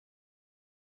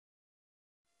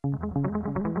Good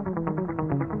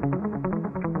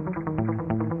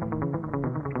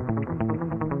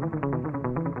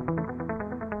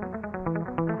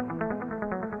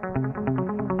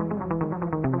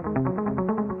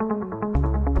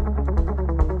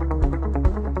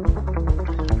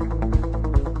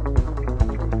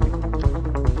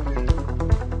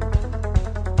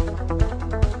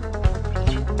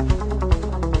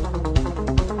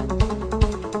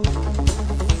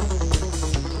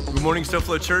morning,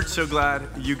 SoFlo Church. So glad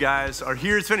you guys are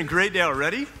here. It's been a great day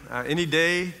already. Any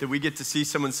day that we get to see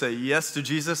someone say yes to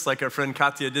Jesus, like our friend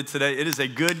Katya did today, it is a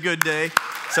good day.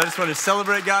 So I just want to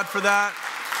celebrate God for that.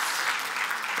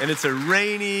 And it's a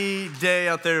rainy day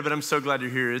out there, but I'm so glad you're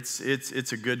here. It's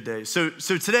a good day. So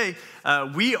today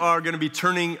we are going to be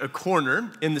turning a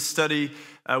corner in the study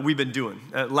we've been doing.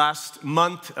 Last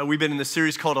month we've been in the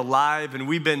series called Alive, and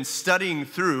we've been studying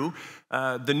through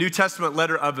the New Testament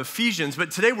letter of Ephesians,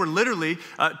 but today we're literally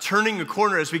turning a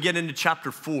corner as we get into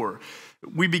chapter 4.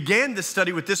 We began this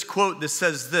study with this quote that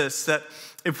says this, that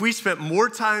if we spent more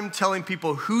time telling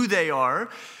people who they are,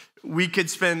 we could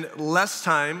spend less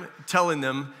time telling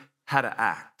them how to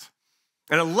act.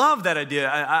 And I love that idea.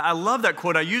 I love that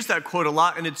quote. I use that quote a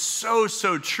lot, and it's so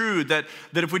true that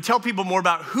if we tell people more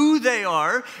about who they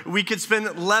are, we could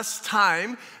spend less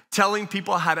time telling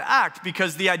people how to act,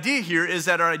 because the idea here is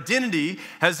that our identity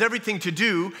has everything to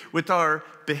do with our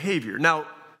behavior. Now,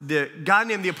 the guy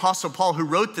named the Apostle Paul, who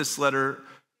wrote this letter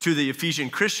to the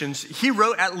Ephesian Christians, he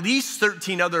wrote at least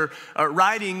 13 other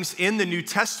writings in the New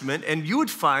Testament, and you would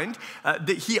find that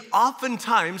he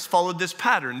oftentimes followed this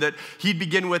pattern, that he'd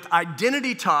begin with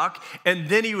identity talk, and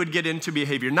then he would get into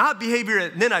behavior. Not behavior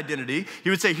and then identity.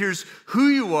 He would say, here's who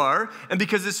you are, and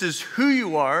because this is who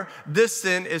you are, this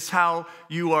then is how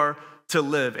you are to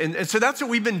live. And so that's what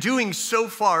we've been doing so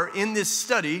far in this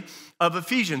study of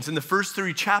Ephesians. In the first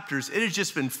 3 chapters, it has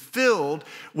just been filled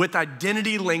with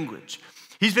identity language.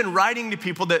 He's been writing to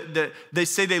people that they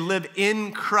say they live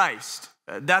in Christ.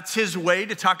 That's his way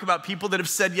to talk about people that have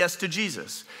said yes to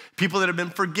Jesus, people that have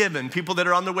been forgiven, people that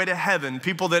are on their way to heaven,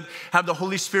 people that have the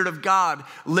Holy Spirit of God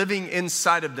living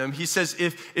inside of them. He says,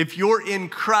 if you're in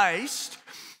Christ,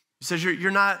 he says you're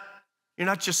not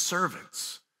just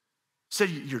servants. He said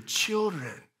you're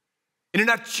children. And you're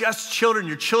not just children,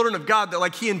 you're children of God, that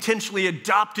like he intentionally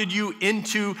adopted you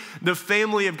into the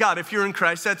family of God. If you're in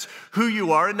Christ, that's who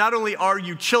you are. And not only are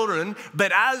you children,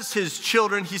 but as his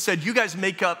children, he said, you guys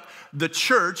make up the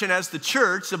church. And as the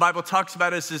church, the Bible talks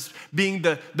about us as being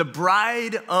the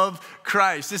bride of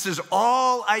Christ. This is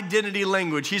all identity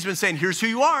language. He's been saying, here's who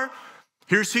you are.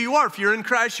 Here's who you are. If you're in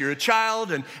Christ, you're a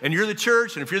child, and you're the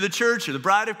church. And if you're the church, you're the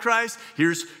bride of Christ.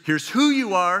 Here's who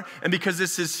you are. And because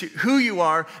this is who you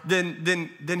are, then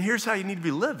here's how you need to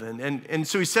be living. And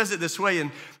so he says it this way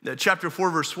in chapter 4,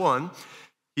 verse 1.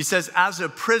 He says, as a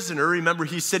prisoner, remember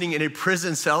he's sitting in a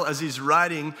prison cell as he's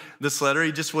writing this letter.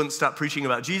 He just wouldn't stop preaching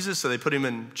about Jesus, so they put him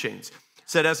in chains. He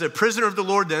said, as a prisoner of the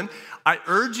Lord then, I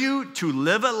urge you to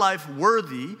live a life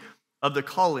worthy of the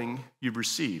calling you've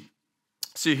received.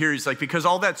 So here he's like, because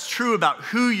all that's true about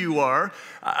who you are,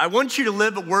 I want you to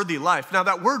live a worthy life. Now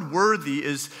that word worthy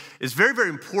is very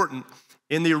important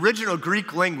in the original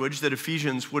Greek language that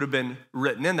Ephesians would have been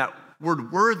written in. That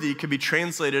word worthy could be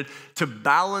translated to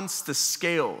balance the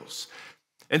scales.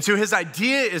 And so his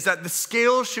idea is that the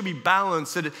scales should be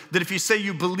balanced, that if you say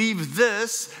you believe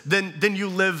this, then you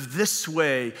live this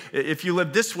way. If you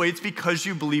live this way, it's because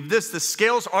you believe this. The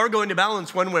scales are going to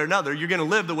balance one way or another. You're going to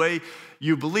live the way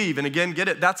you believe. And again, get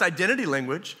it, that's identity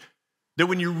language, that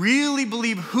when you really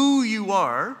believe who you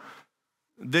are,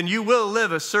 then you will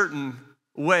live a certain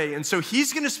way. And so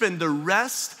he's going to spend the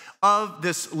rest of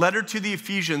this letter to the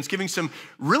Ephesians giving some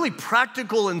really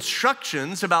practical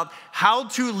instructions about how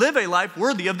to live a life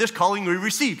worthy of this calling we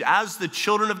received as the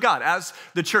children of God, as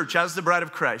the church, as the bride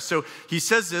of Christ. So he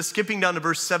says this, skipping down to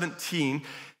verse 17,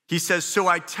 he says, so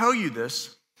I tell you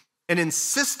this, and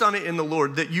insist on it in the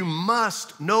Lord, that you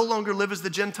must no longer live as the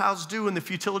Gentiles do in the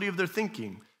futility of their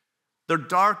thinking. They're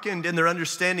darkened in their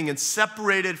understanding and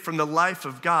separated from the life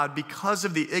of God because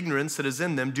of the ignorance that is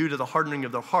in them due to the hardening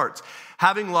of their hearts.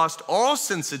 Having lost all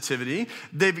sensitivity,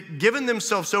 they've given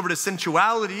themselves over to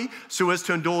sensuality so as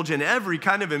to indulge in every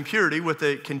kind of impurity with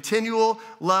a continual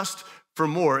lust for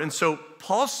more. And so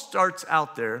Paul starts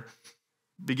out there,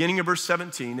 beginning of verse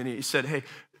 17, and he said, hey,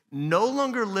 no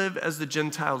longer live as the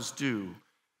Gentiles do.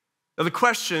 Now the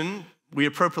question we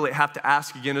appropriately have to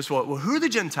ask again is, well, who are the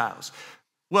Gentiles?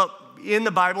 Well, in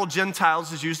the Bible,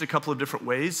 Gentiles is used a couple of different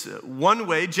ways. One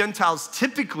way, Gentiles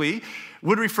typically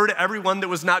would refer to everyone that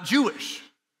was not Jewish.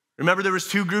 Remember, there was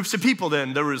two groups of people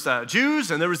then. There was Jews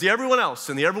and there was the everyone else.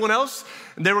 And the everyone else,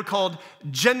 they were called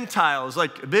Gentiles,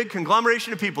 like a big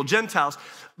conglomeration of people, Gentiles.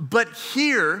 But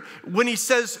here, when he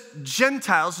says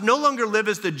Gentiles, no longer live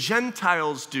as the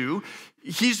Gentiles do,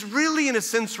 he's really, in a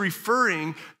sense,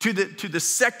 referring to the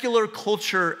secular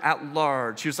culture at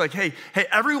large. He was like, hey,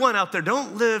 everyone out there,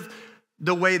 don't live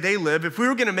the way they live. If we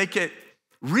were going to make it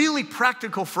really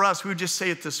practical for us, we would just say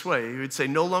it this way. We would say,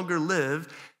 no longer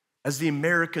live as the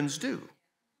Americans do.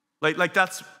 Like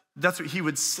that's what he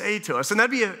would say to us. And that'd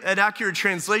be an accurate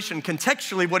translation,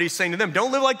 contextually, what he's saying to them.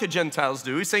 Don't live like the Gentiles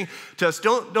do. He's saying to us,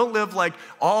 don't live like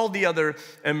all the other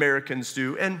Americans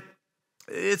do. And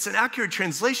it's an accurate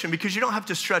translation because you don't have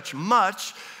to stretch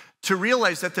much to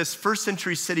realize that this first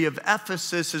century city of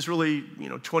Ephesus is really,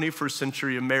 21st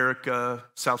century America,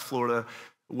 South Florida,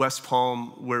 West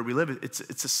Palm, where we live. It's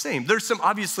the same. There's some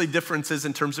obviously differences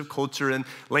in terms of culture and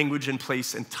language and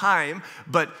place and time,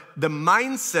 but the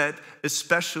mindset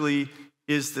especially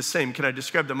is the same. Can I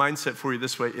describe the mindset for you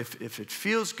this way? If it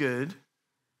feels good,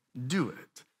 do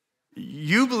it.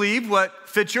 You believe what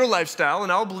fits your lifestyle, and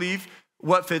I'll believe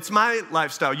what fits my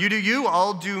lifestyle. You do you,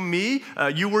 I'll do me.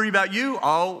 You worry about you,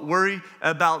 I'll worry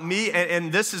about me.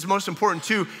 And this is most important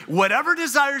too. Whatever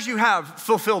desires you have,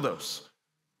 fulfill those.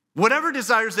 Whatever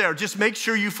desires there, just make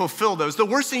sure you fulfill those. The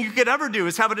worst thing you could ever do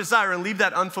is have a desire and leave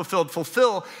that unfulfilled.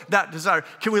 Fulfill that desire.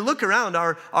 Can we look around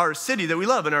our city that we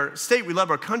love, and our state we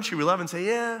love, our country we love, and say,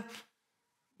 yeah,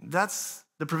 that's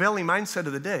the prevailing mindset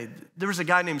of the day. There was a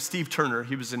guy named Steve Turner.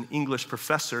 He was an English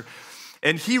professor,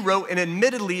 and he wrote an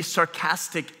admittedly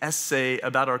sarcastic essay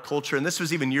about our culture, and this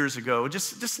was even years ago.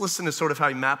 Just listen to sort of how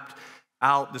he mapped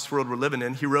out this world we're living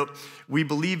in. He wrote, we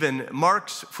believe in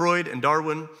Marx, Freud, and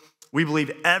Darwin. We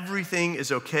believe everything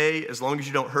is okay as long as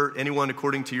you don't hurt anyone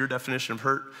according to your definition of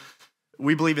hurt.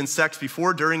 We believe in sex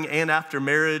before, during, and after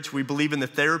marriage. We believe in the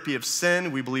therapy of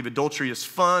sin. We believe adultery is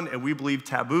fun, and we believe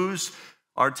taboos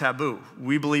are taboo.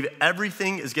 We believe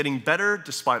everything is getting better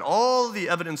despite all the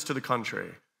evidence to the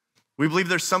contrary. We believe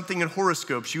there's something in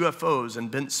horoscopes, UFOs,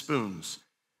 and bent spoons.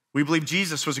 We believe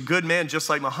Jesus was a good man just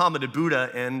like Muhammad and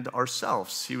Buddha and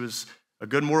ourselves. He was a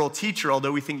good moral teacher,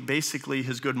 although we think basically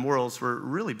his good morals were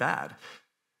really bad.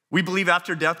 We believe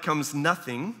after death comes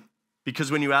nothing,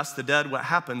 because when you ask the dead what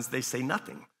happens, they say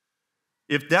nothing.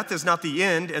 If death is not the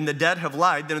end and the dead have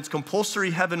lied, then it's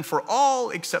compulsory heaven for all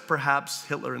except perhaps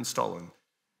Hitler and Stalin.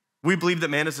 We believe that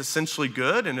man is essentially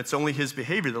good and it's only his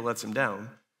behavior that lets him down.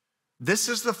 This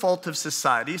is the fault of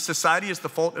society. Society is the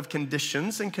fault of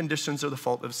conditions, and conditions are the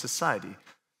fault of society.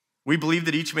 We believe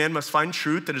that each man must find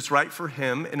truth that is right for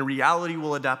him, and reality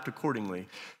will adapt accordingly.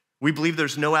 We believe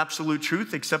there's no absolute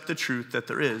truth except the truth that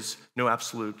there is no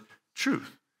absolute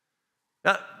truth.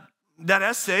 That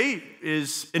essay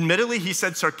is, admittedly, he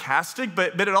said sarcastic,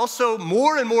 but it also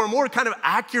more and more kind of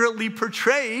accurately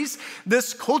portrays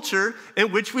this culture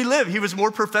in which we live. He was more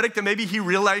prophetic than maybe he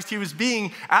realized he was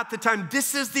being at the time.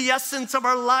 This is the essence of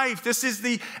our life. This is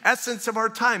the essence of our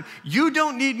time. You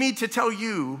don't need me to tell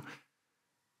you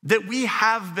that we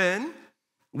have been,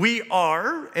 we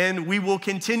are, and we will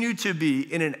continue to be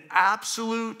in an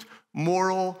absolute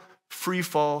moral free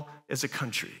fall as a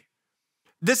country.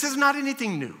 This is not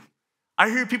anything new. I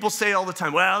hear people say all the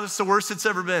time, well, this is the worst it's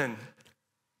ever been.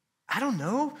 I don't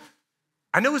know.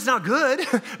 I know it's not good,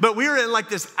 but we're in like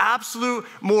this absolute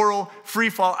moral free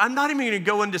fall. I'm not even gonna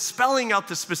go into spelling out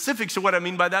the specifics of what I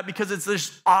mean by that because it's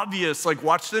just obvious, like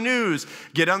watch the news,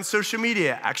 get on social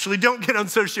media. Actually, don't get on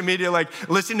social media, like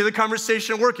listen to the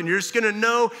conversation at work and you're just gonna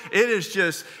know it is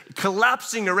just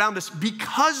collapsing around us.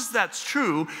 Because that's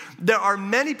true, there are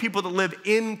many people that live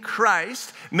in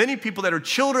Christ, many people that are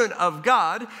children of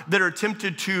God that are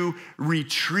tempted to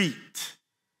retreat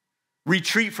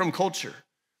from culture.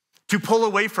 To pull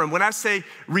away from. When I say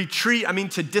retreat, I mean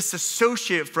to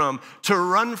disassociate from, to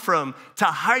run from, to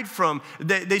hide from.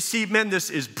 They see, man, this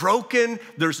is broken.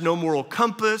 There's no moral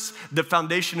compass. The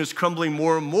foundation is crumbling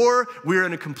more and more. We're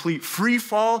in a complete free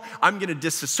fall. I'm going to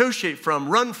disassociate from,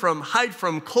 run from, hide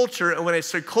from culture. And when I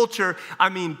say culture, I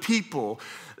mean people.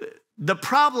 The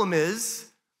problem is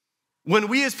when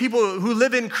we as people who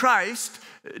live in Christ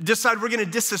decide we're going to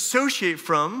disassociate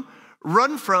from,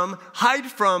 run from, hide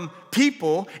from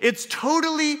people, it's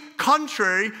totally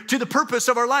contrary to the purpose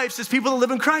of our lives as people that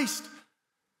live in Christ.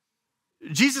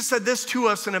 Jesus said this to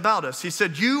us and about us. He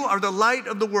said, you are the light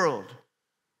of the world.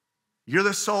 You're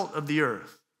the salt of the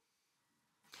earth.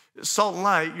 Salt and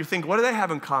light, you think, what do they have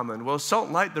in common? Well, salt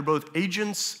and light, they're both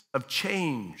agents of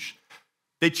change.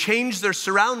 They change their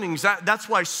surroundings. That's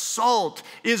why salt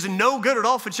is no good at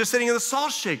all if it's just sitting in the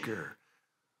salt shaker.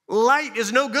 Light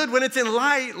is no good when it's in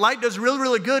light. Light does really,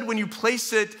 really good when you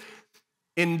place it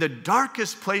in the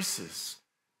darkest places.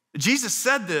 Jesus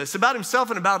said this about himself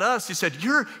and about us. He said,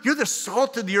 you're the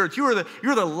salt of the earth. You're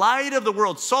the light of the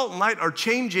world. Salt and light are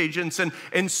change agents,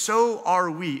 and so are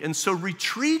we. And so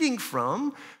retreating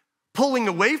from, pulling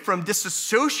away from,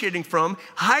 disassociating from,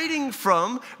 hiding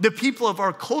from the people of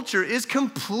our culture is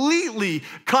completely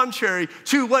contrary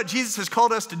to what Jesus has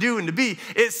called us to do and to be.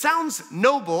 It sounds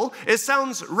noble, it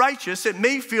sounds righteous, it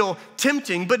may feel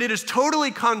tempting, but it is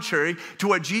totally contrary to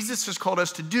what Jesus has called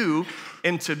us to do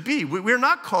and to be. We're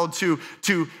not called to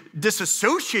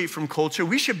disassociate from culture.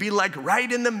 We should be like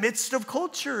right in the midst of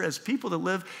culture as people that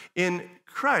live in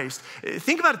Christ.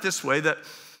 Think about it this way, that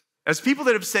as people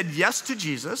that have said yes to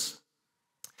Jesus,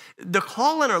 the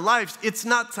call in our lives, it's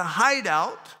not to hide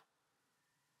out,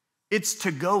 it's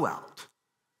to go out.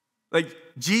 Like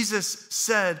Jesus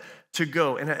said to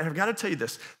go. And I've got to tell you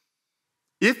this,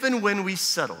 if and when we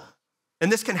settle,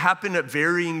 and this can happen at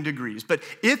varying degrees, but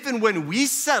if and when we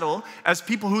settle as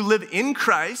people who live in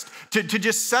Christ to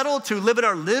just settle to live in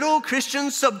our little Christian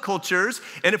subcultures,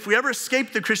 and if we ever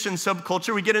escape the Christian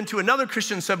subculture, we get into another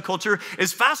Christian subculture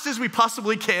as fast as we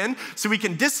possibly can so we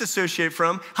can disassociate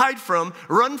from, hide from,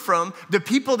 run from the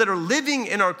people that are living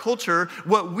in our culture.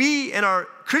 What we in our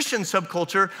Christian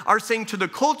subculture are saying to the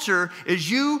culture is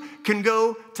you can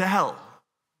go to hell.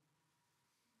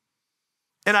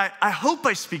 And I hope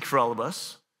I speak for all of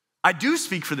us. I do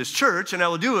speak for this church, and I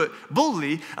will do it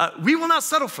boldly. We will not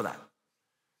settle for that.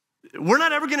 We're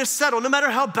not ever going to settle, no matter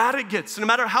how bad it gets, no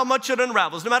matter how much it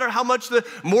unravels, no matter how much the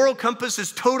moral compass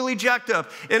is totally jacked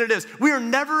up, and it is. We are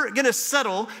never going to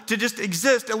settle to just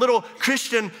exist in little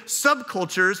Christian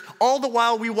subcultures, all the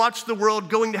while we watch the world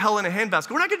going to hell in a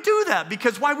handbasket. We're not going to do that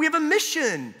because why? We have a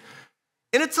mission.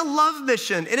 And it's a love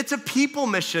mission, and it's a people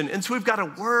mission. And so we've got to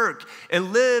work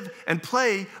and live and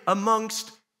play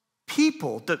amongst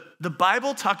people. The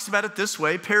Bible talks about it this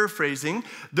way, paraphrasing,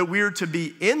 that we are to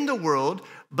be in the world,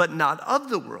 but not of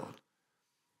the world.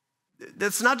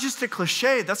 That's not just a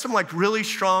cliche. That's some like really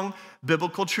strong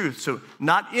biblical truth. So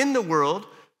not in the world.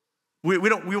 We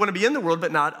want to be in the world,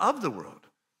 but not of the world.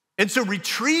 And so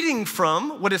retreating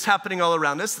from what is happening all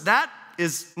around us, that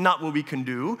is not what we can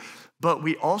do. But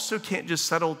we also can't just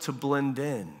settle to blend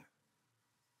in.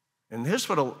 And here's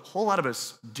what a whole lot of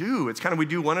us do. It's kind of we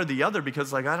do one or the other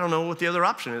because like, I don't know what the other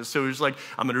option is. So it's like,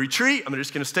 I'm going to retreat. I'm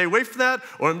just going to stay away from that.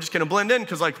 Or I'm just going to blend in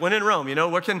because like when in Rome,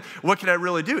 what can I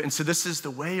really do? And so this is the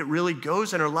way it really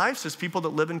goes in our lives as people that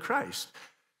live in Christ.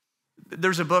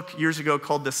 There's a book years ago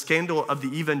called The Scandal of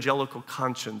the Evangelical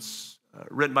Conscience,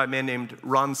 written by a man named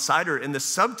Ron Sider. In the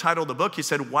subtitle of the book, he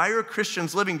said, why are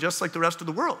Christians living just like the rest of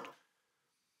the world?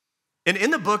 And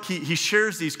in the book, he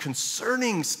shares these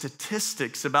concerning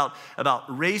statistics about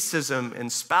racism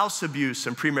and spouse abuse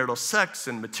and premarital sex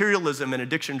and materialism and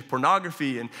addiction to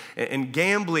pornography and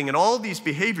gambling and all these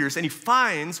behaviors. And he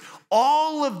finds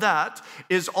all of that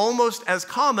is almost as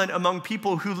common among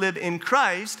people who live in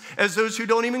Christ as those who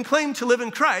don't even claim to live in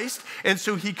Christ. And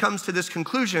so he comes to this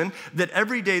conclusion that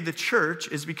every day the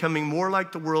church is becoming more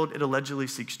like the world it allegedly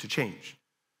seeks to change.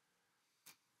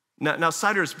 Now,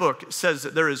 Sider's book says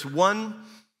that there is one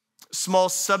small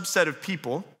subset of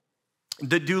people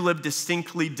that do live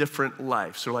distinctly different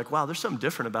lives. So we're like, wow, there's something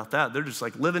different about that. They're just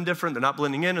like living different. They're not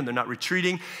blending in and they're not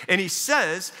retreating. And he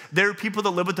says there are people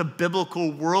that live with a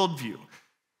biblical worldview.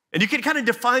 And you can kind of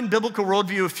define biblical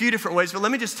worldview a few different ways, but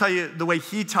let me just tell you the way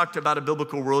he talked about a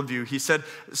biblical worldview. He said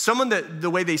someone that the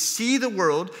way they see the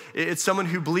world, it's someone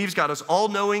who believes God is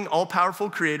all-knowing, all-powerful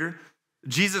creator.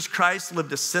 Jesus Christ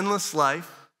lived a sinless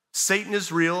life. Satan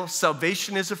is real.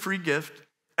 Salvation is a free gift.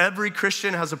 Every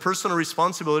Christian has a personal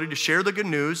responsibility to share the good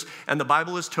news, and the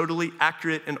Bible is totally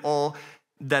accurate in all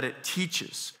that it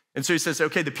teaches. And so he says,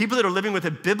 okay, the people that are living with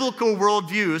a biblical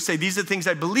worldview say, these are the things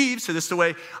I believe, so this is the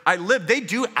way I live. They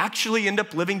do actually end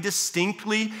up living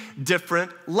distinctly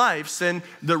different lives than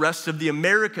the rest of the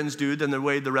Americans do, than the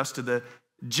way the rest of the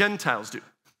Gentiles do.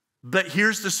 But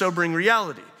here's the sobering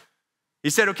reality. He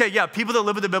said, okay, yeah, people that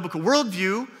live with a biblical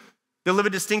worldview, they live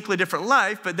a distinctly different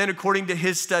life, but then according to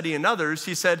his study and others,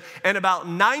 he said, and about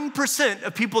 9%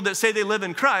 of people that say they live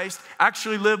in Christ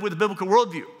actually live with a biblical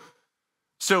worldview.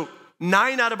 So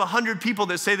 9 out of 100 people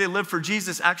that say they live for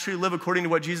Jesus actually live according to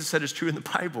what Jesus said is true in the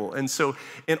Bible. And so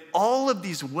in all of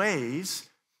these ways,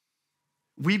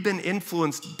 we've been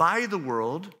influenced by the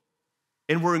world,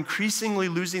 and we're increasingly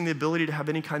losing the ability to have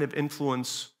any kind of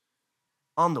influence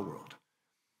on the world.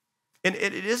 And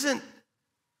it isn't,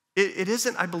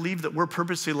 I believe, that we're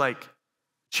purposely like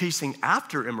chasing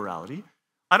after immorality.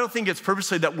 I don't think it's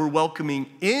purposely that we're welcoming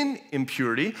in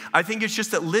impurity. I think it's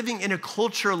just that living in a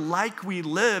culture like we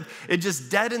live, it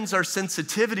just deadens our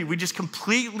sensitivity. We just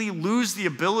completely lose the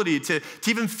ability to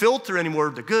even filter anymore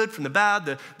the good from the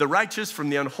bad, the righteous from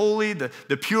the unholy, the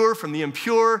pure from the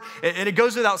impure. And it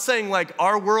goes without saying, like,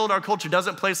 our world, our culture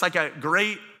doesn't place like a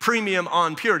great premium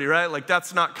on purity, right? Like,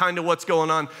 that's not kind of what's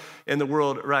going on in the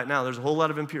world right now. There's a whole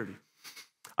lot of impurity.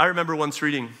 I remember once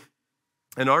reading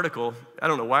an article. I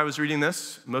don't know why I was reading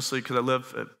this, mostly because I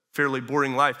live a fairly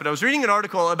boring life, but I was reading an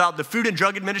article about the Food and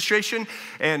Drug Administration,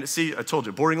 and see, I told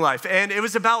you, boring life, and it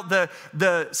was about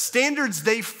the standards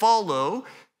they follow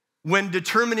when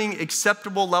determining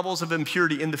acceptable levels of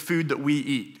impurity in the food that we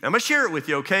eat. I'm gonna share it with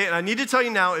you, okay? And I need to tell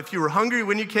you now, if you were hungry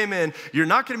when you came in, you're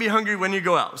not gonna be hungry when you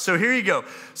go out. So here you go.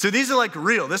 So these are like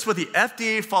real. This is what the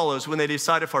FDA follows when they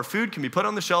decide if our food can be put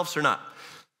on the shelves or not.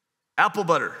 Apple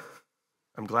butter.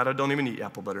 I'm glad I don't even eat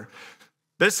apple butter.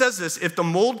 But it says this: if the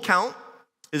mold count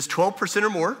is 12% or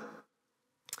more,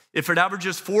 if it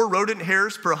averages 4 rodent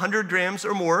hairs per 100 grams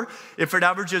or more, if it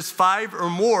averages 5 or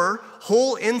more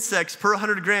whole insects per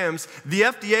 100 grams, the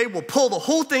FDA will pull the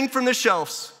whole thing from the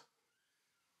shelves.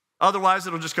 Otherwise,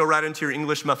 it'll just go right into your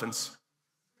English muffins.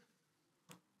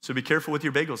 So be careful with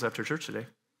your bagels after church today.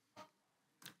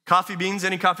 Coffee beans,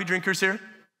 any coffee drinkers here?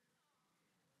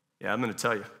 Yeah, I'm gonna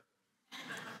tell you.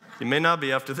 You may not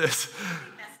be after this.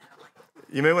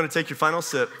 You may want to take your final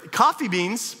sip. Coffee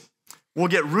beans will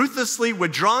get ruthlessly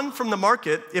withdrawn from the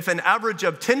market if an average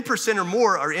of 10% or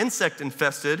more are insect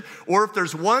infested, or if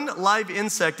there's 1 live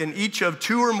insect in each of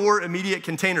 2 or more immediate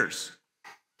containers.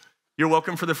 You're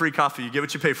welcome for the free coffee. You get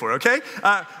what you pay for, okay?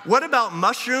 What about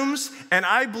mushrooms? And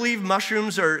I believe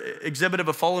mushrooms are exhibit of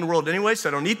a fallen world anyway, so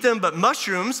I don't eat them, but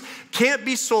mushrooms can't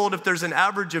be sold if there's an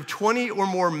average of 20 or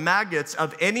more maggots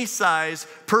of any size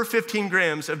per 15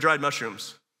 grams of dried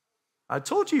mushrooms. I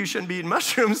told you shouldn't be eating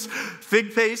mushrooms.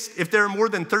 Fig paste, if there are more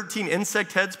than 13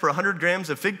 insect heads per 100 grams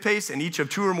of fig paste in each of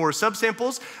 2 or more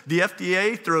subsamples, the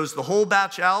FDA throws the whole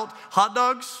batch out. Hot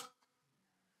dogs?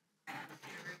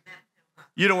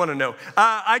 You don't want to know.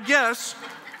 I guess,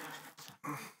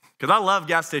 because I love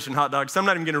gas station hot dogs, so I'm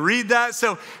not even going to read that.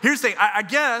 So here's the thing. I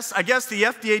guess the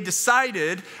FDA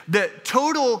decided that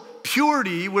total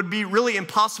purity would be really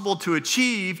impossible to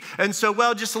achieve. And so,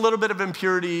 well, just a little bit of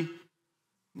impurity.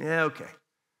 Yeah, okay.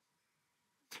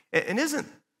 And isn't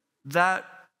that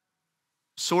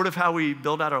sort of how we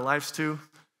build out our lives too?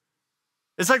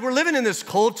 It's like we're living in this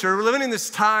culture, we're living in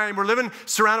this time, we're living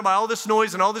surrounded by all this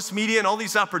noise and all this media and all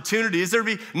these opportunities. There'd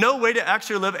be no way to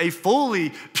actually live a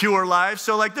fully pure life.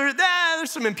 So like there's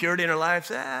some impurity in our lives.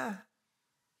 It's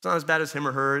not as bad as him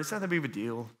or her. It's not that big of a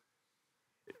deal.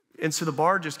 And so the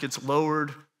bar just gets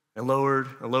lowered and lowered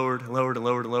and lowered and lowered and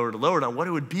lowered and lowered and lowered on what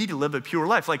it would be to live a pure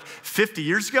life. Like 50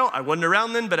 years ago, I wasn't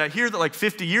around then, but I hear that like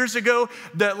 50 years ago,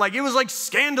 that like it was like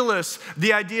scandalous,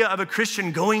 the idea of a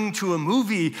Christian going to a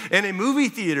movie in a movie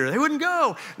theater. They wouldn't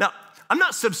go. Now, I'm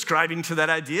not subscribing to that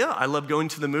idea. I love going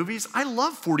to the movies. I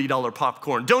love $40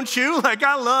 popcorn. Don't you? Like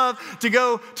I love to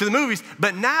go to the movies.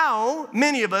 But now,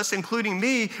 many of us, including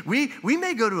me, we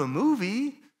may go to a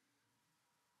movie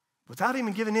without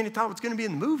even giving any thought what's going to be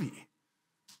in the movie.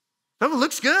 Oh, it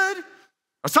looks good.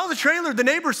 I saw the trailer. The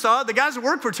neighbors saw it. The guys at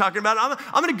work were talking about it.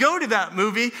 I'm going to go to that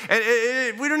movie,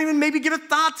 and we don't even maybe give a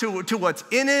thought to what's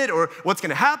in it or what's going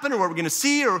to happen or what we're going to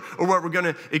see or what we're going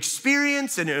to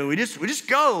experience. And we just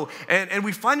go, and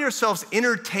we find ourselves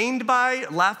entertained by,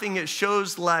 laughing at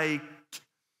shows like,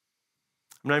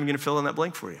 I'm not even going to fill in that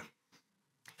blank for you.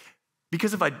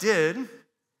 Because if I did,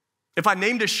 if I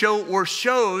named a show or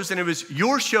shows and it was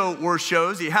your show or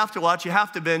shows, you have to watch, you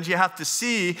have to binge, you have to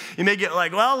see, you may get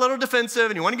like, well, a little defensive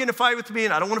and you want to get in a fight with me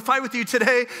and I don't want to fight with you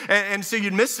today. And so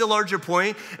you'd miss the larger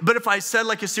point. But if I said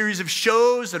like a series of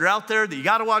shows that are out there that you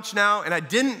got to watch now and I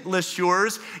didn't list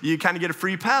yours, you kind of get a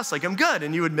free pass, like I'm good.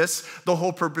 And you would miss the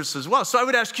whole purpose as well. So I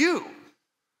would ask you,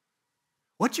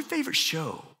 what's your favorite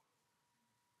show?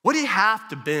 What do you have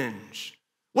to binge?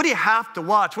 What do you have to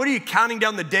watch? What are you counting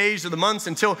down the days or the months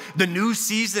until the new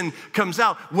season comes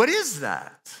out? What is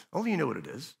that? Only you know what it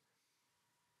is.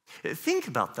 Think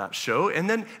about that show and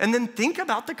then think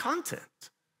about the content.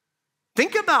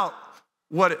 Think about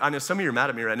what I know some of you are mad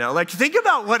at me right now. Like think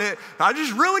about what I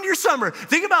just ruined your summer.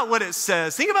 Think about what it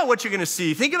says. Think about what you're gonna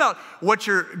see. Think about what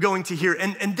you're going to hear.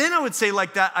 And then I would say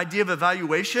like that idea of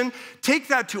evaluation, take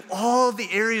that to all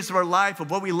the areas of our life of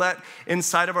what we let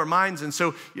inside of our minds. And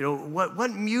so, you know,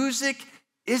 what music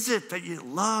is it that you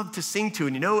love to sing to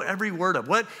and you know every word of?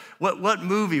 What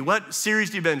movie, what series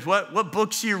do you binge? What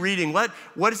books are you reading? What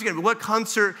is it gonna be? What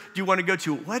concert do you want to go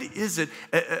to? What is it?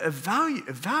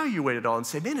 Evaluate it all and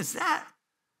say, man, is that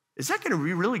is that gonna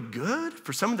be really good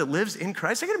for someone that lives in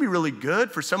Christ? Is that gonna be really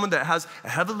good for someone that has a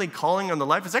heavenly calling on the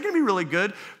life? Is that gonna be really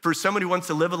good for someone who wants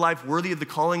to live a life worthy of the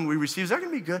calling we receive? Is that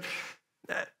gonna be good?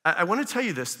 I wanna tell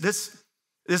you this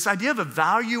idea of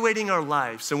evaluating our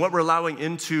lives and what we're allowing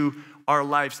into our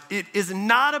lives, it is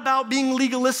not about being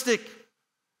legalistic.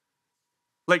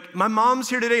 Like my mom's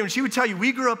here today, and she would tell you,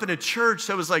 we grew up in a church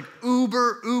that was like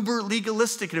uber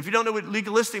legalistic. And if you don't know what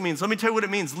legalistic means, let me tell you what it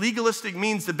means. Legalistic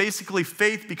means that basically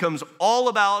faith becomes all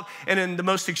about, and in the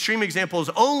most extreme example is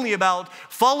only about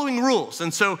following rules.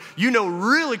 And so you know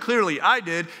really clearly, I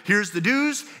did, here's the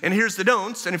do's and here's the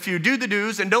don'ts. And if you do the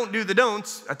do's and don't do the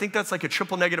don'ts, I think that's like a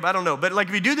triple negative, I don't know. But like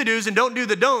if you do the do's and don't do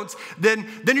the don'ts, then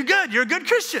you're good. You're a good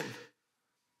Christian.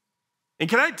 And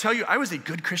can I tell you, I was a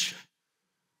good Christian.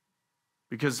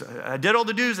 Because I did all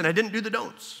the do's and I didn't do the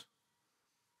don'ts.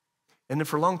 And then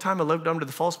for a long time, I lived under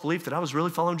the false belief that I was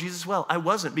really following Jesus well. I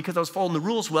wasn't, because I was following the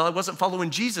rules well. I wasn't following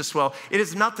Jesus well. It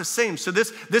is not the same. So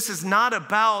this is not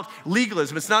about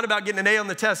legalism. It's not about getting an A on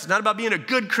the test. It's not about being a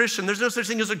good Christian. There's no such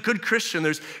thing as a good Christian.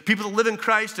 There's people that live in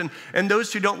Christ and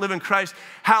those who don't live in Christ.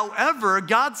 However,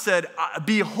 God said,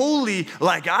 be holy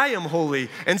like I am holy.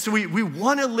 And so we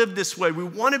want to live this way. We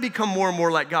want to become more and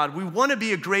more like God. We want to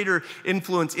be a greater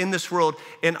influence in this world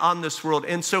and on this world.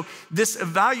 And so this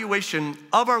evaluation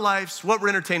of our lives, what we're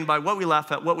entertained by, what we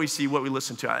laugh at, what we see, what we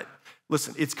listen to.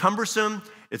 Listen, it's cumbersome,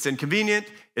 it's inconvenient,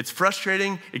 it's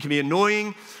frustrating, it can be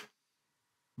annoying,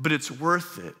 but it's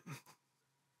worth it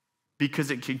because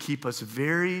it can keep us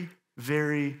very,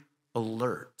 very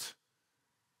alert.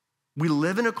 We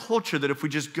live in a culture that if we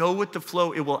just go with the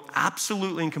flow, it will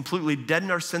absolutely and completely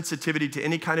deaden our sensitivity to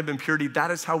any kind of impurity.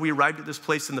 That is how we arrived at this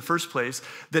place in the first place,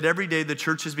 that every day the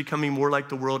church is becoming more like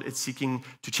the world it's seeking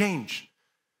to change.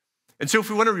 And so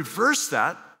if we want to reverse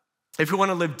that, if we want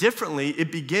to live differently,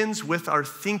 it begins with our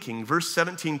thinking. Verse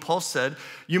 17, Paul said,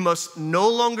 you must no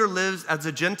longer live as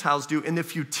the Gentiles do in the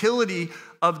futility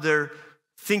of their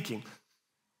thinking.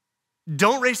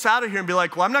 Don't race out of here and be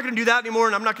like, well, I'm not going to do that anymore,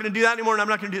 and I'm not going to do that anymore, and I'm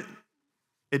not going to do it.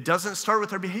 It doesn't start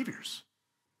with our behaviors.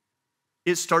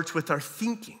 It starts with our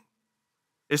thinking.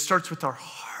 It starts with our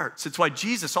hearts. It's why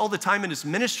Jesus, all the time in his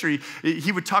ministry,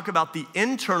 he would talk about the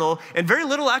internal and very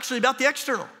little actually about the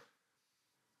external.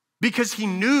 Because he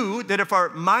knew that if our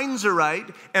minds are right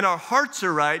and our hearts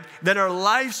are right, then our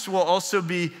lives will also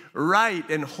be right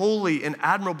and holy and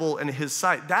admirable in his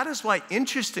sight. That is why,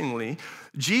 interestingly,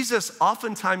 Jesus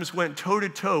oftentimes went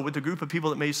toe-to-toe with a group of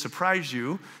people that may surprise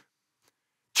you,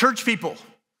 church people.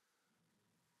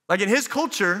 Like in his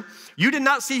culture, you did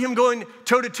not see him going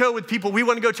toe-to-toe with people we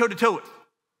want to go toe-to-toe with.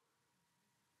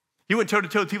 He went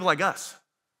toe-to-toe with people like us,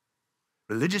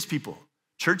 religious people,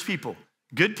 church people,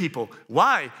 good people.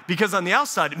 Why? Because on the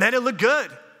outside, man, it looked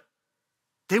good.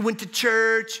 They went to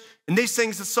church and they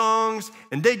sang the songs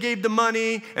and they gave the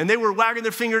money and they were wagging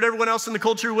their finger at everyone else in the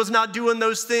culture who was not doing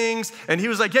those things. And he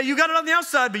was like, yeah, you got it on the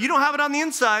outside, but you don't have it on the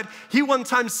inside. He one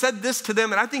time said this to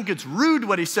them, and I think it's rude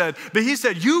what he said, but he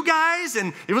said, you guys,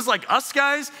 and it was like us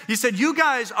guys, he said, you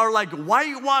guys are like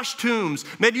whitewashed tombs.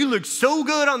 Man, you look so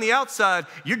good on the outside,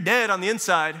 you're dead on the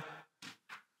inside.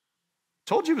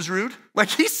 Told you it was rude. Like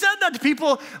he said that to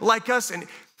people like us, and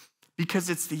because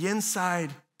it's the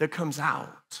inside that comes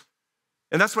out.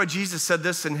 And that's why Jesus said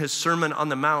this in his Sermon on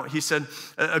the Mount. He said,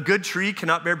 a good tree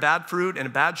cannot bear bad fruit, and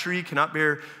a bad tree cannot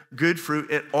bear good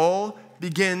fruit. It all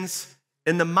begins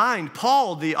in the mind.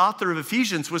 Paul, the author of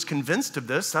Ephesians, was convinced of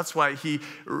this. That's why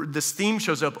this theme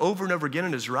shows up over and over again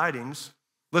in his writings.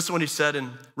 Listen to what he said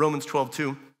in Romans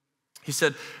 12:2. He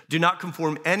said, do not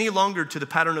conform any longer to the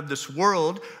pattern of this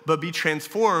world, but be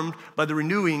transformed by the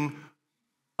renewing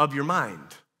of your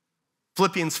mind.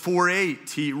 Philippians 4:8,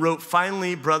 he wrote,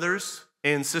 finally, brothers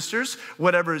and sisters,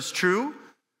 whatever is true,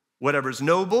 whatever is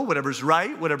noble, whatever is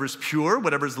right, whatever is pure,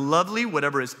 whatever is lovely,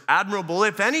 whatever is admirable,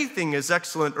 if anything is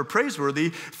excellent or praiseworthy,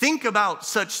 think about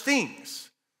such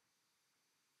things.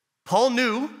 Paul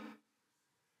knew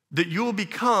that you will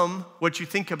become what you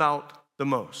think about the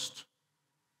most.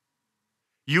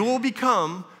 You will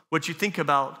become what you think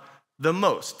about the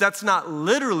most. That's not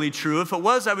literally true. If it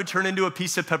was, I would turn into a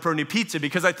piece of pepperoni pizza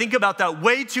because I think about that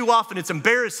way too often. It's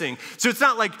embarrassing. So it's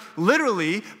not like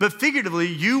literally, but figuratively,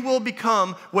 you will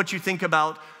become what you think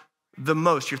about the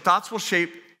most. Your thoughts will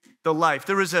shape the life.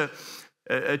 There was a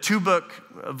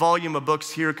two-volume of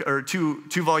books here, or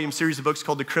two-volume series of books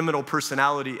called The Criminal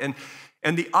Personality.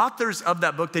 And the authors of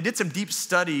that book, they did some deep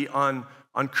study on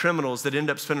criminals that end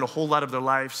up spending a whole lot of their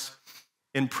lives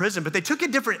in prison, but they took a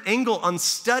different angle on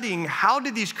studying how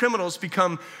did these criminals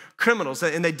become criminals.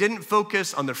 And they didn't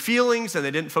focus on their feelings, and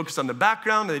they didn't focus on the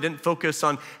background, and they didn't focus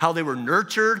on how they were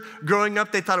nurtured growing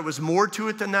up. They thought it was more to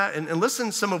it than that. And listen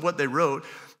to some of what they wrote.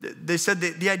 They said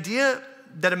that the idea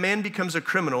that a man becomes a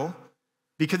criminal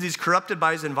because he's corrupted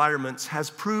by his environments has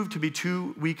proved to be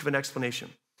too weak of an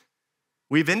explanation.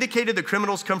 We've indicated that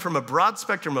criminals come from a broad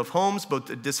spectrum of homes,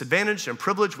 both disadvantaged and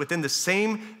privileged within the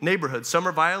same neighborhood. Some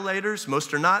are violators,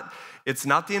 most are not. It's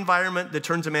not the environment that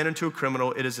turns a man into a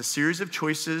criminal. It is a series of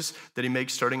choices that he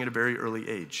makes starting at a very early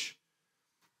age.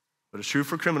 What is true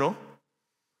for a criminal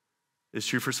is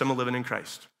true for someone living in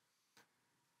Christ.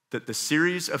 That the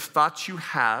series of thoughts you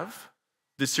have,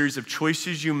 the series of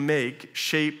choices you make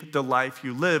shape the life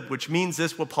you live, which means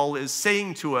this, what Paul is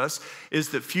saying to us, is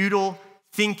that futile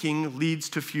thinking leads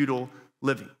to futile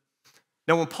living.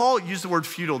 Now, when Paul used the word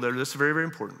futile there, this is very, very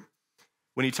important.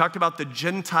 When he talked about the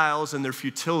Gentiles and their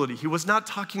futility, he was not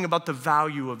talking about the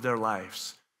value of their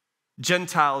lives.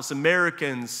 Gentiles,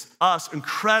 Americans, us,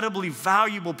 incredibly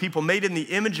valuable people made in the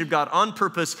image of God on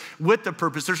purpose, with the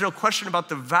purpose. There's no question about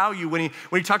the value. When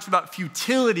he talks about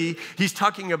futility, he's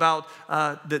talking about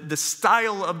the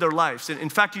style of their lives. And in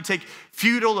fact, you take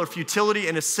futile or futility,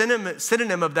 and a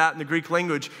synonym of that in the Greek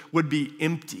language would be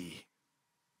empty.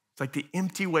 It's like the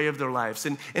empty way of their lives.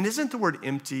 And isn't the word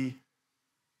empty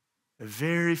a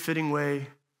very fitting way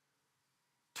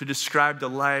to describe the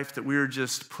life that we were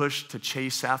just pushed to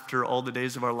chase after all the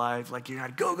days of our life? Like, you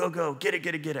gotta go, go, go, get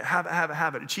it,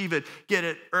 have it, achieve it, get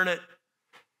it, earn it.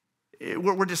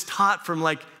 We're just taught from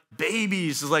like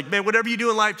babies. It's like, man, whatever you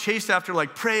do in life, chase after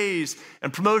like praise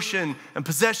and promotion and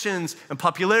possessions and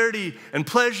popularity and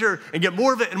pleasure, and get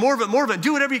more of it and more of it, more of it.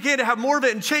 Do whatever you can to have more of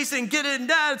it and chase it and get it, and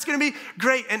it's gonna be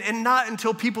great. And not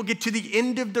until people get to the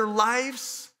end of their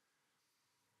lives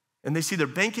and they see their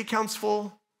bank accounts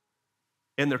full,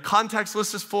 and their contacts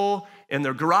list is full, and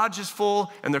their garage is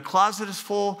full, and their closet is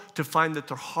full, to find that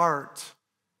their heart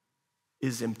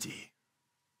is empty.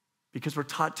 Because we're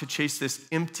taught to chase this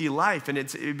empty life, and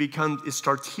it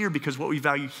starts here, because what we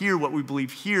value here, what we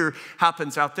believe here,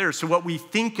 happens out there. So what we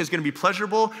think is gonna be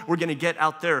pleasurable, we're gonna get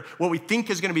out there. What we think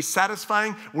is gonna be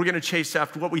satisfying, we're gonna chase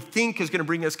after. What we think is gonna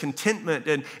bring us contentment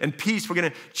and peace, we're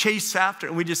gonna chase after,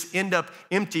 and we just end up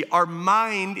empty. Our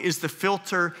mind is the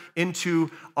filter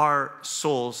into our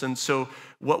souls. And so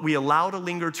what we allow to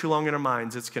linger too long in our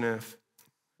minds, it's gonna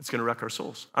wreck our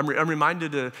souls. I'm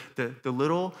reminded of the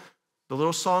little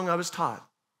song I was taught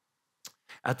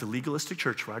at the legalistic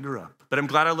church where I grew up. But I'm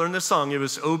glad I learned this song. It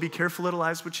was, oh, be careful, little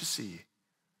eyes, what you see.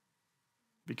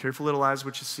 Be careful, little eyes,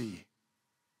 what you see.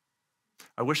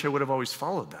 I wish I would have always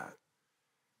followed that.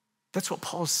 That's what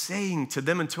Paul's saying to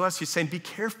them and to us. He's saying, be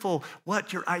careful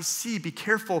what your eyes see. Be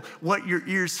careful what your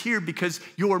ears hear, because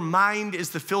your mind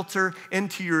is the filter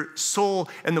into your soul.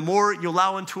 And the more you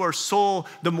allow into our soul,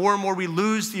 the more and more we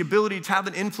lose the ability to have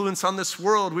an influence on this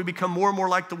world. We become more and more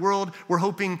like the world we're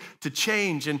hoping to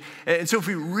change. And so if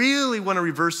we really want to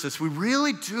reverse this, we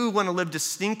really do want to live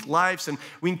distinct lives, and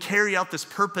we can carry out this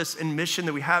purpose and mission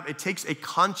that we have, it takes a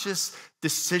conscious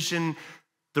decision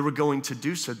that we're going to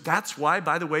do so. That's why,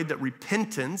 by the way, that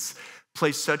repentance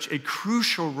plays such a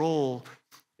crucial role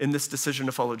in this decision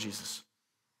to follow Jesus.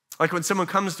 Like when someone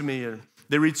comes to me and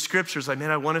they read scriptures like,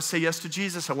 man, I want to say yes to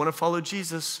Jesus. I want to follow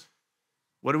Jesus.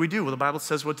 What do we do? Well, the Bible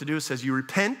says what to do. It says you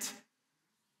repent,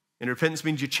 and repentance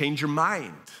means you change your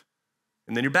mind.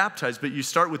 And then you're baptized, but you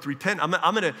start with repent. I'm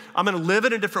gonna live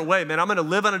in a different way, man. I'm gonna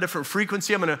live on a different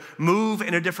frequency. I'm gonna move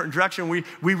in a different direction. We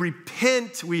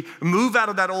repent, we move out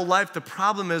of that old life. The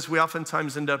problem is we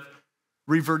oftentimes end up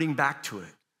reverting back to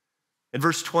it. In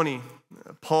verse 20,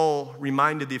 Paul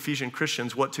reminded the Ephesian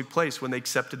Christians what took place when they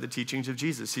accepted the teachings of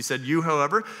Jesus. He said, you,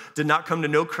 however, did not come to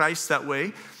know Christ that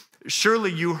way.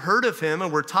 Surely you heard of him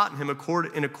and were taught in him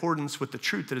in accordance with the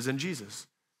truth that is in Jesus.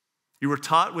 You were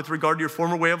taught with regard to your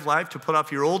former way of life to put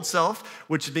off your old self,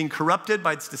 which is being corrupted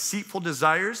by its deceitful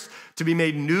desires, to be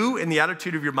made new in the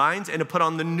attitude of your minds, and to put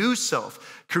on the new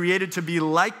self, created to be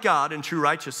like God in true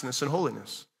righteousness and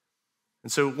holiness.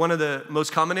 And so one of the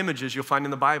most common images you'll find in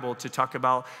the Bible to talk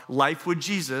about life with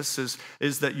Jesus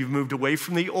is that you've moved away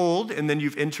from the old and then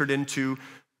you've entered into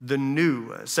the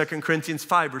new. 2 Corinthians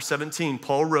 5, verse 17,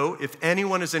 Paul wrote, if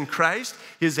anyone is in Christ,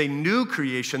 he is a new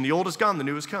creation. The old is gone, the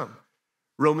new has come.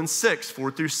 Romans 6,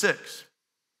 4 through 6.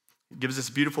 He gives this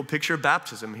beautiful picture of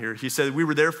baptism here. He said, we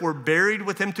were therefore buried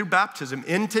with him through baptism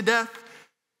into death,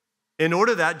 in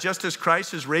order that just as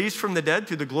Christ is raised from the dead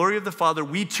through the glory of the Father,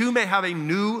 we too may have a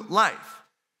new life.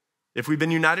 If we've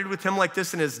been united with him like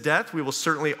this in his death, we will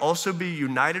certainly also be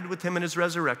united with him in his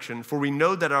resurrection. For we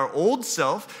know that our old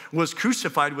self was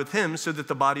crucified with him so that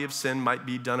the body of sin might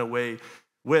be done away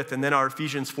with. And then our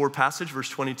Ephesians 4 passage, verse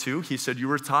 22, he said, you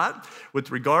were taught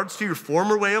with regards to your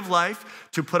former way of life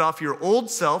to put off your old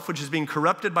self, which is being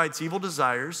corrupted by its evil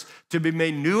desires, to be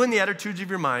made new in the attitudes of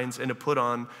your minds, and to put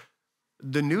on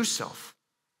the new self.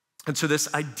 And so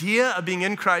this idea of being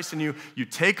in Christ and you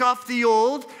take off the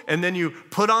old and then you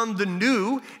put on the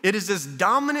new, it is this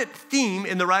dominant theme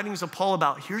in the writings of Paul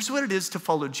about here's what it is to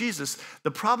follow Jesus. The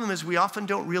problem is we often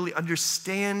don't really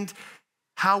understand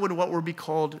how and what we're be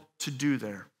called to do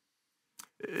there.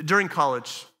 During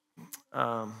college,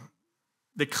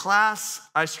 the class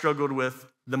I struggled with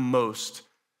the most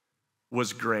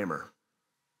was grammar.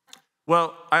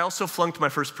 Well, I also flunked my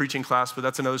first preaching class, but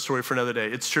that's another story for another day.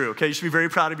 It's true, okay? You should be very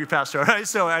proud of your pastor, all right?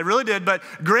 So I really did, but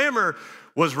grammar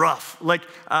was rough.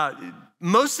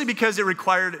 Mostly because it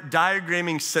required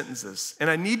diagramming sentences. And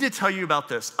I need to tell you about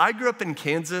this. I grew up in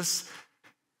Kansas.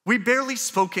 We barely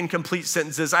spoke in complete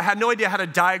sentences. I had no idea how to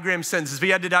diagram sentences. We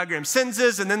had to diagram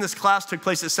sentences, and then this class took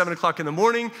place at 7 o'clock in the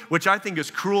morning, which I think is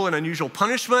cruel and unusual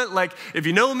punishment. Like, if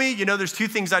you know me, you know there's two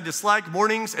things I dislike,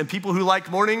 mornings and people who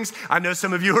like mornings. I know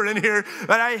some of you are in here,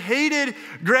 but I hated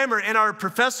grammar. And our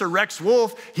professor, Rex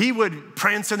Wolf, he would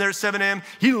prance in there at 7 a.m.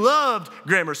 He loved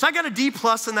grammar. So I got a D+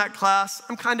 in that class.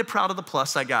 I'm kind of proud of the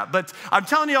plus I got. But I'm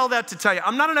telling you all that to tell you,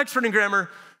 I'm not an expert in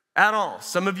grammar at all.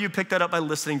 Some of you pick that up by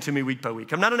listening to me week by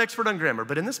week. I'm not an expert on grammar,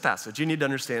 but in this passage, you need to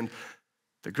understand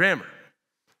the grammar.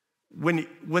 When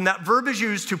that verb is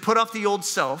used to put off the old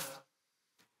self,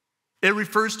 it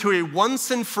refers to a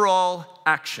once and for all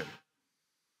action.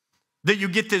 That you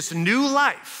get this new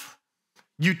life.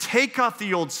 You take off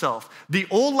the old self. The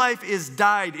old life is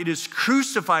died. It is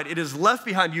crucified. It is left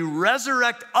behind. You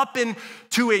resurrect up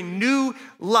into a new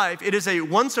life. It is a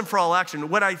once and for all action.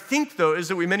 What I think, though, is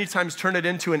that we many times turn it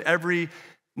into an every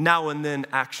now and then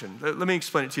action. Let me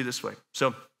explain it to you this way.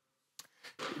 So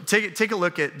take a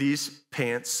look at these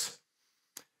pants.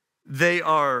 They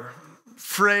are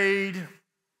frayed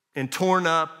and torn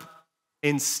up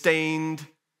and stained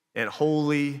and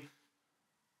holy.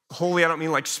 Holy, I don't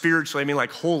mean like spiritually, I mean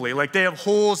like holy. Like they have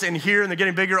holes in here and they're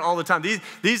getting bigger all the time.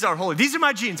 These are holy. These are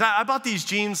my jeans. I bought these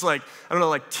jeans like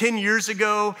 10 years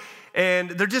ago, and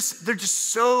they're just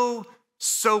so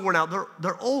worn out.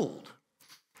 They're old.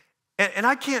 And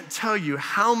I can't tell you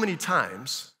how many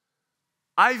times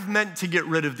I've meant to get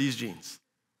rid of these jeans.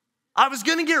 I was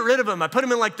gonna get rid of them. I put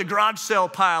them in like the garage sale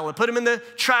pile. I put them in the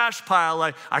trash pile.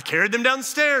 I carried them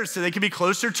downstairs so they could be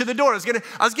closer to the door. I was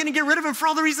gonna get rid of them for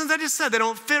all the reasons I just said. They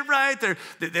don't fit right.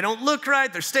 They don't look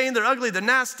right. They're stained. They're ugly. They're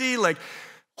nasty. Like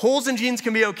holes in jeans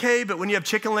can be okay, but when you have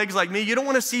chicken legs like me, you don't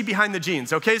want to see behind the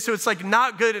jeans. Okay, so it's like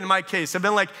not good in my case. I've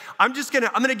been like, I'm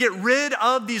gonna get rid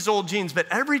of these old jeans. But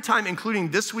every time,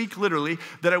 including this week, literally,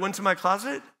 that I went to my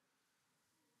closet,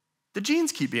 the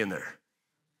jeans keep being there.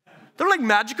 They're like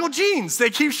magical jeans. They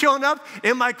keep showing up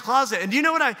in my closet. And do you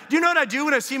know what I do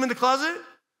when I see them in the closet?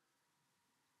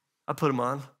 I put them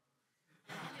on.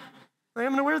 I'm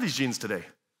gonna wear these jeans today.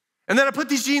 And then I put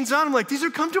these jeans on. I'm like, these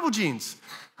are comfortable jeans.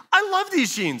 I love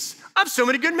these jeans. I have so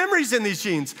many good memories in these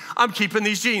jeans. I'm keeping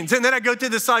these jeans. And then I go through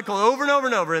this cycle over and over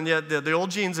and over. And yet the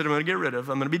old jeans that I'm gonna get rid of,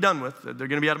 I'm gonna be done with. They're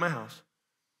gonna be out of my house.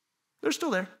 They're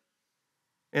still there.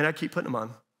 And I keep putting them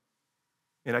on.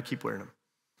 And I keep wearing them.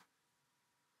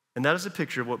 And that is a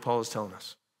picture of what Paul is telling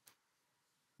us.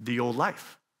 The old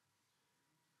life.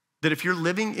 That if you're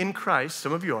living in Christ,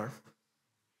 some of you are,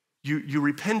 you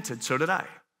repented, so did I.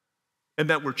 And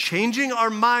that we're changing our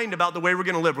mind about the way we're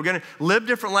gonna live. We're gonna live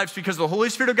different lives because the Holy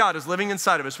Spirit of God is living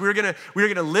inside of us. We're gonna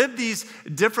live these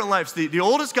different lives. The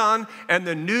old is gone and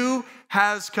the new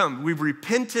has come. We've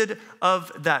repented of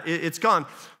that. It's gone.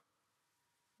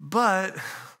 But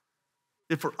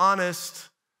if we're honest,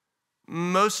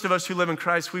 most of us who live in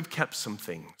Christ, we've kept some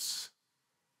things.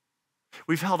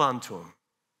 We've held on to them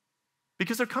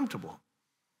because they're comfortable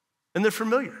and they're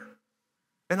familiar.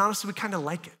 And honestly, we kind of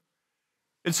like it.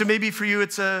 And so maybe for you,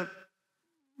 it's a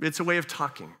way of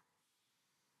talking.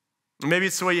 Maybe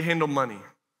it's the way you handle money.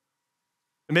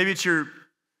 Maybe it's your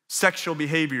sexual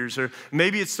behaviors, or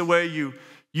maybe it's the way you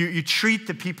treat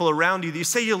the people around you that you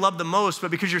say you love the most,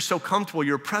 but because you're so comfortable,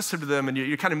 you're oppressive to them and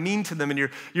you're kind of mean to them and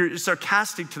you're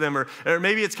sarcastic to them. Or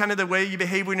maybe it's kind of the way you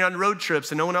behave when you're on road trips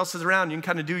and no one else is around. You can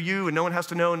kind of do you and no one has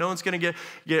to know and no one's going to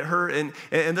get hurt. And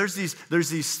there's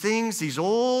these things, these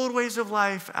old ways of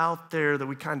life out there that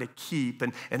we kind of keep.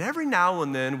 And every now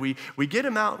and then we get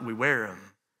them out and we wear them.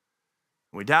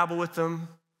 And we dabble with them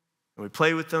and we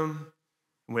play with them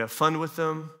and we have fun with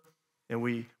them and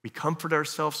we comfort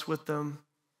ourselves with them.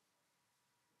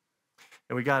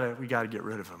 and we gotta get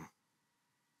rid of them.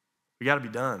 We gotta be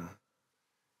done.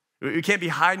 We can't be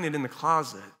hiding it in the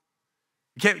closet.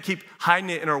 We can't keep hiding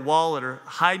it in our wallet or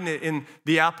hiding it in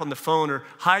the app on the phone or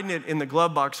hiding it in the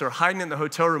glove box or hiding it in the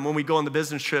hotel room when we go on the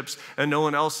business trips and no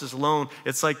one else is alone.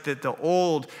 It's like the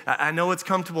old, I know it's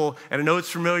comfortable and I know it's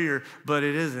familiar, but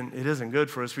it isn't good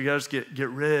for us. We gotta just get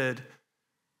rid.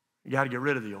 You gotta get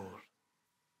rid of the old.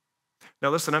 Now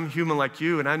listen, I'm human like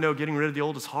you, and I know getting rid of the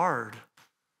old is hard.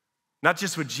 Not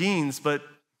just with genes, but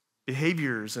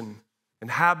behaviors and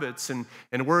habits and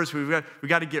words. We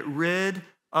got to get rid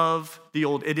of the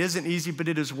old. It isn't easy, but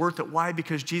it is worth it. Why?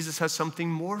 Because Jesus has something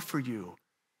more for you.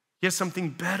 He has something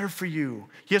better for you.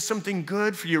 He has something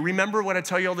good for you. Remember what I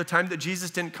tell you all the time, that Jesus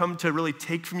didn't come to really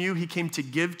take from you. He came to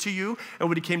give to you. And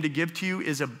what he came to give to you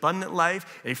is abundant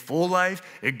life, a full life,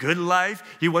 a good life.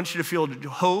 He wants you to feel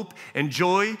hope and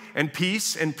joy and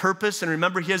peace and purpose. And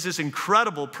remember, he has this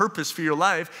incredible purpose for your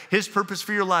life. His purpose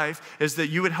for your life is that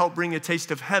you would help bring a taste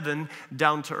of heaven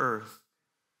down to earth.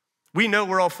 We know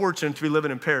we're all fortunate to be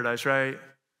living in paradise, right?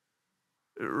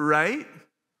 Right?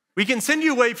 We can send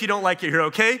you away if you don't like it here,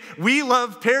 okay? We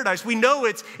love paradise. We know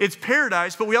it's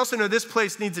paradise, but we also know this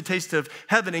place needs a taste of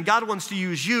heaven, and God wants to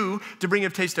use you to bring a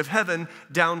taste of heaven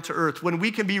down to earth. When we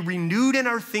can be renewed in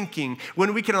our thinking,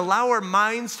 when we can allow our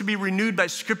minds to be renewed by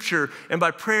Scripture and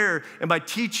by prayer and by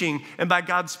teaching and by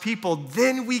God's people,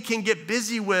 then we can get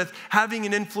busy with having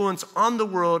an influence on the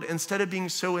world instead of being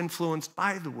so influenced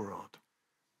by the world.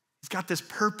 He's got this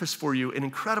purpose for you, an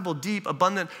incredible, deep,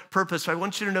 abundant purpose. So I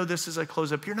want you to know this as I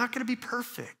close up. You're not going to be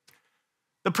perfect.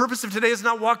 The purpose of today is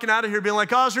not walking out of here being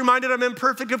like, oh, I was reminded I'm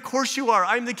imperfect. Of course you are.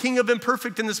 I'm the king of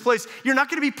imperfect in this place. You're not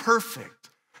going to be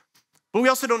perfect. But we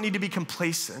also don't need to be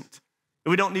complacent.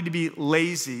 We don't need to be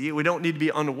lazy. We don't need to be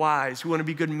unwise. We want to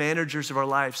be good managers of our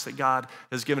lives that God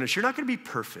has given us. You're not going to be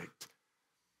perfect.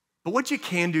 But what you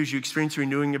can do as you experience the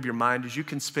renewing of your mind is you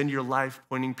can spend your life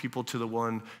pointing people to the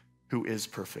one who is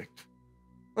perfect.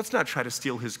 Let's not try to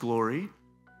steal his glory.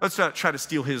 Let's not try to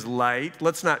steal his light.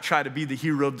 Let's not try to be the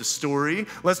hero of the story.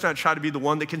 Let's not try to be the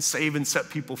one that can save and set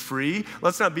people free.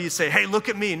 Let's not say, hey, look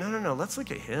at me. No. Let's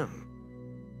look at him.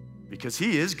 Because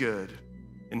he is good,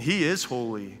 and he is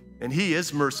holy, and he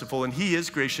is merciful, and he is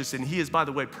gracious, and he is, by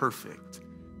the way, perfect.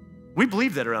 We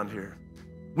believe that around here.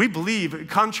 We believe,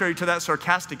 contrary to that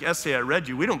sarcastic essay I read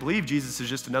you, we don't believe Jesus is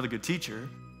just another good teacher.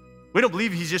 We don't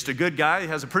believe he's just a good guy. He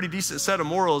has a pretty decent set of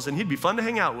morals and he'd be fun to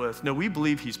hang out with. No, we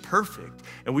believe he's perfect,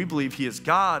 and we believe he is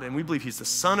God, and we believe he's the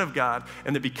Son of God,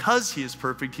 and that because he is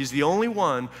perfect, he's the only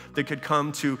one that could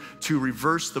come to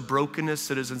reverse the brokenness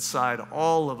that is inside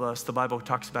all of us. The Bible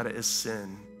talks about it as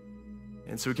sin.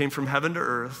 And so he came from heaven to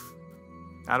earth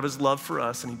out of his love for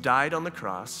us, and he died on the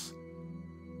cross,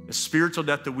 a spiritual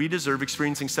death that we deserve,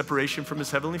 experiencing separation from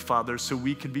his heavenly Father so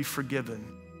we could be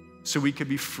forgiven, so we could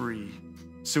be free,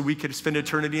 so we could spend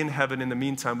eternity in heaven. In the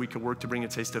meantime, we could work to bring a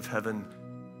taste of heaven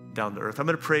down to earth. I'm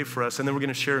going to pray for us, and then we're going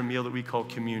to share a meal that we call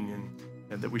communion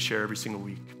and that we share every single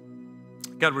week.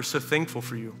 God, we're so thankful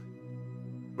for you.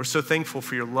 We're so thankful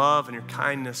for your love and your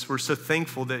kindness. We're so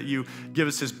thankful that you give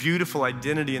us this beautiful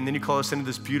identity, and then you call us into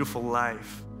this beautiful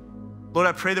life. Lord,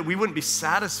 I pray that we wouldn't be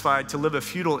satisfied to live a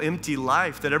futile, empty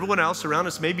life that everyone else around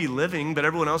us may be living, but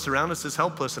everyone else around us is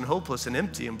helpless and hopeless and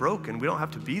empty and broken. We don't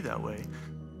have to be that way,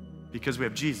 because we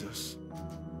have Jesus.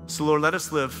 So Lord, let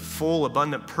us live full,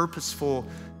 abundant, purposeful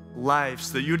lives,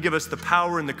 so that you would give us the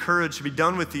power and the courage to be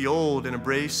done with the old and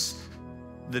embrace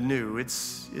the new.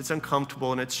 It's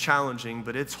uncomfortable and it's challenging,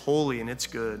 but it's holy and it's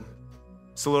good.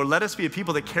 So Lord, let us be a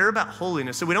people that care about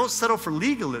holiness, so we don't settle for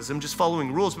legalism, just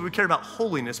following rules, but we care about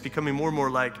holiness, becoming more and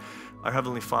more like our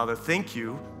Heavenly Father. Thank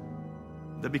you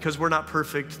that because we're not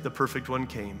perfect, the perfect one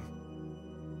came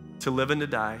to live and to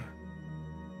die,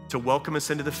 to welcome us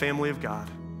into the family of God,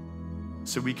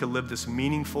 so we can live this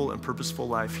meaningful and purposeful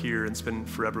life here and spend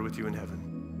forever with you in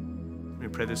heaven. We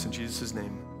pray this in Jesus'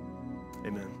 name,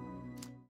 amen.